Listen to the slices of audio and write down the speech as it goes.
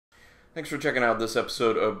Thanks for checking out this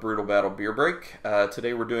episode of Brutal Battle Beer Break.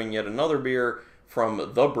 Today we're doing yet another beer from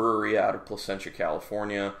the Bruery out of Placentia,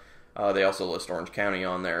 California. They also list Orange County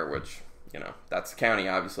on there, which, that's the county,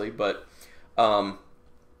 obviously. But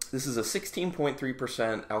this is a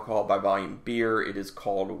 16.3% alcohol by volume beer. It is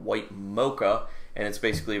called White Mocha, and it's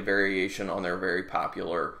basically a variation on their very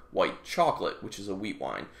popular white chocolate, which is a wheat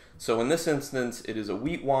wine. So in this instance, it is a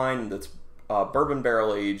wheat wine that's bourbon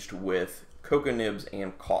barrel aged with cocoa nibs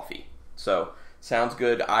and coffee. So, sounds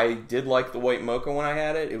good. I did like the White Mocha when I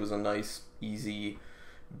had it. It was a nice, easy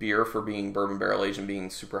beer for being bourbon barrel aged and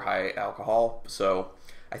being super high alcohol. So,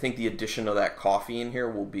 I think the addition of that coffee in here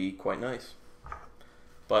will be quite nice.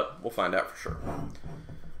 But we'll find out for sure.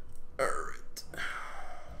 Alright.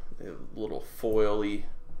 A little foily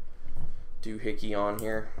doohickey on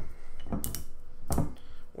here,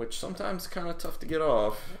 which sometimes is kind of tough to get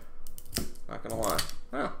off. Not gonna lie.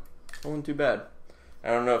 Oh, wasn't too bad. I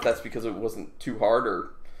don't know if that's because it wasn't too hard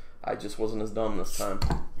or I just wasn't as dumb this time.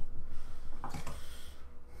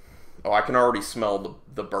 Oh, I can already smell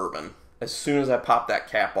the bourbon. As soon as I popped that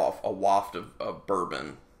cap off, a waft of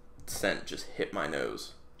bourbon scent just hit my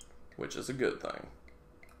nose, which is a good thing.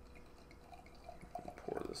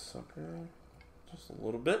 Pour this sucker just a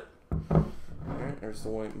little bit. Alright, there's the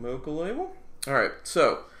White Mocha label. Alright,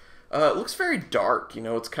 so it looks very dark.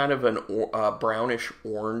 It's kind of an brownish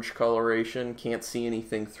orange coloration. Can't see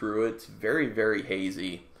anything through it. It's very, very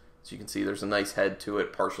hazy. So you can see there's a nice head to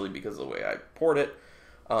it, partially because of the way I poured it.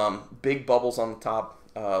 Big bubbles on the top.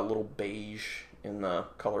 A little beige in the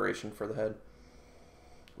coloration for the head.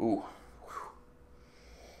 Ooh.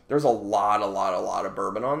 There's a lot of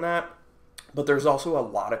bourbon on that. But there's also a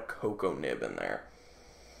lot of cocoa nib in there.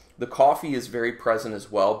 The coffee is very present as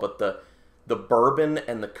well, but the bourbon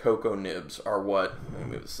and the cocoa nibs are what, let me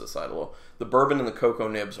move this to the side a little. The bourbon and the cocoa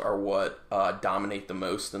nibs are what dominate the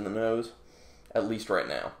most in the nose, at least right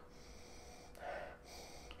now.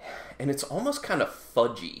 And it's almost kind of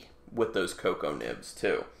fudgy with those cocoa nibs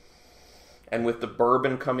too. And with the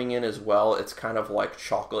bourbon coming in as well, it's kind of like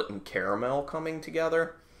chocolate and caramel coming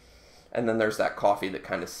together. And then there's that coffee that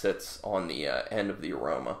kind of sits on the end of the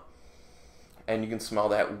aroma. And you can smell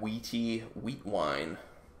that wheaty wheat wine.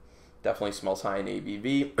 Definitely smells high in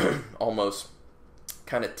ABV. Almost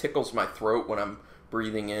kind of tickles my throat when I'm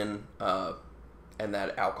breathing in, and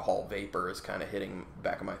that alcohol vapor is kind of hitting the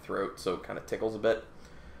back of my throat, so it kind of tickles a bit.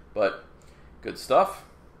 But good stuff.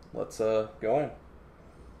 Let's go in.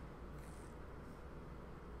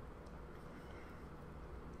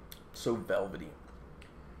 So velvety.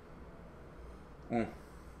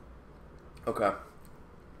 Okay.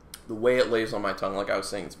 The way it lays on my tongue, like I was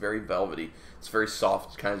saying, it's very velvety. It's very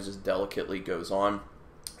soft. It kind of just delicately goes on.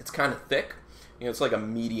 It's kind of thick. It's like a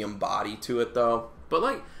medium body to it, though. But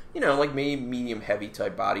like maybe medium heavy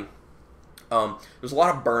type body. There's a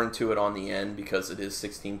lot of burn to it on the end because it is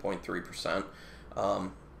 16.3%.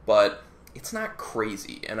 But it's not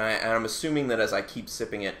crazy. And I'm assuming that as I keep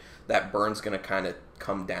sipping it, that burn's going to kind of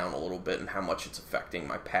come down a little bit and how much it's affecting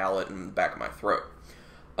my palate and the back of my throat.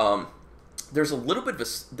 There's a little bit of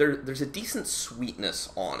there's a decent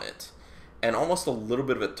sweetness on it, and almost a little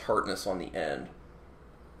bit of a tartness on the end.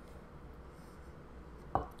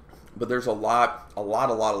 But there's a lot of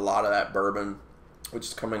that bourbon, which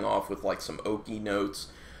is coming off with like some oaky notes,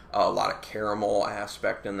 a lot of caramel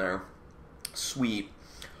aspect in there, sweet,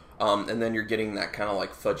 and then you're getting that kind of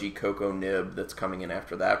like fudgy cocoa nib that's coming in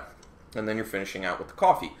after that, and then you're finishing out with the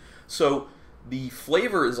coffee. So the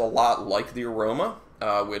flavor is a lot like the aroma,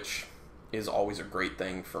 which is always a great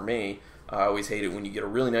thing for me. I always hate it when you get a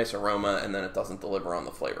really nice aroma and then it doesn't deliver on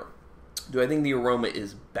the flavor. Do I think the aroma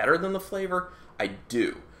is better than the flavor? I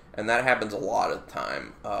do. And that happens a lot of the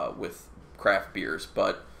time with craft beers.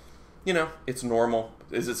 But, it's normal.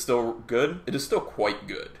 Is it still good? It is still quite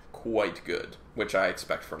good. Quite good. Which I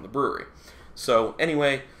expect from the brewery. So,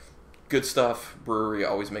 anyway, good stuff. Brewery,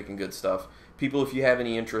 always making good stuff. People, if you have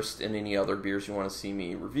any interest in any other beers you want to see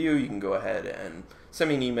me review, you can go ahead and send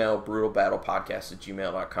me an email,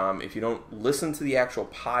 brutalbattlepodcast@gmail.com. If you don't listen to the actual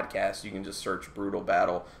podcast, you can just search Brutal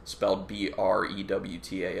Battle, spelled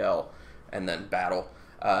BREWTAL, and then Battle.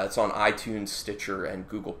 It's on iTunes, Stitcher, and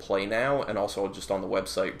Google Play now, and also just on the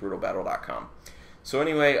website, brutalbattle.com. So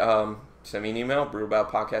anyway, send me an email,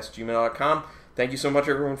 brutalbattlepodcast@gmail.com. Thank you so much,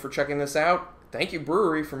 everyone, for checking this out. Thank you,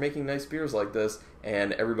 Brewery, for making nice beers like this.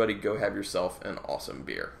 And everybody go have yourself an awesome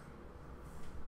beer.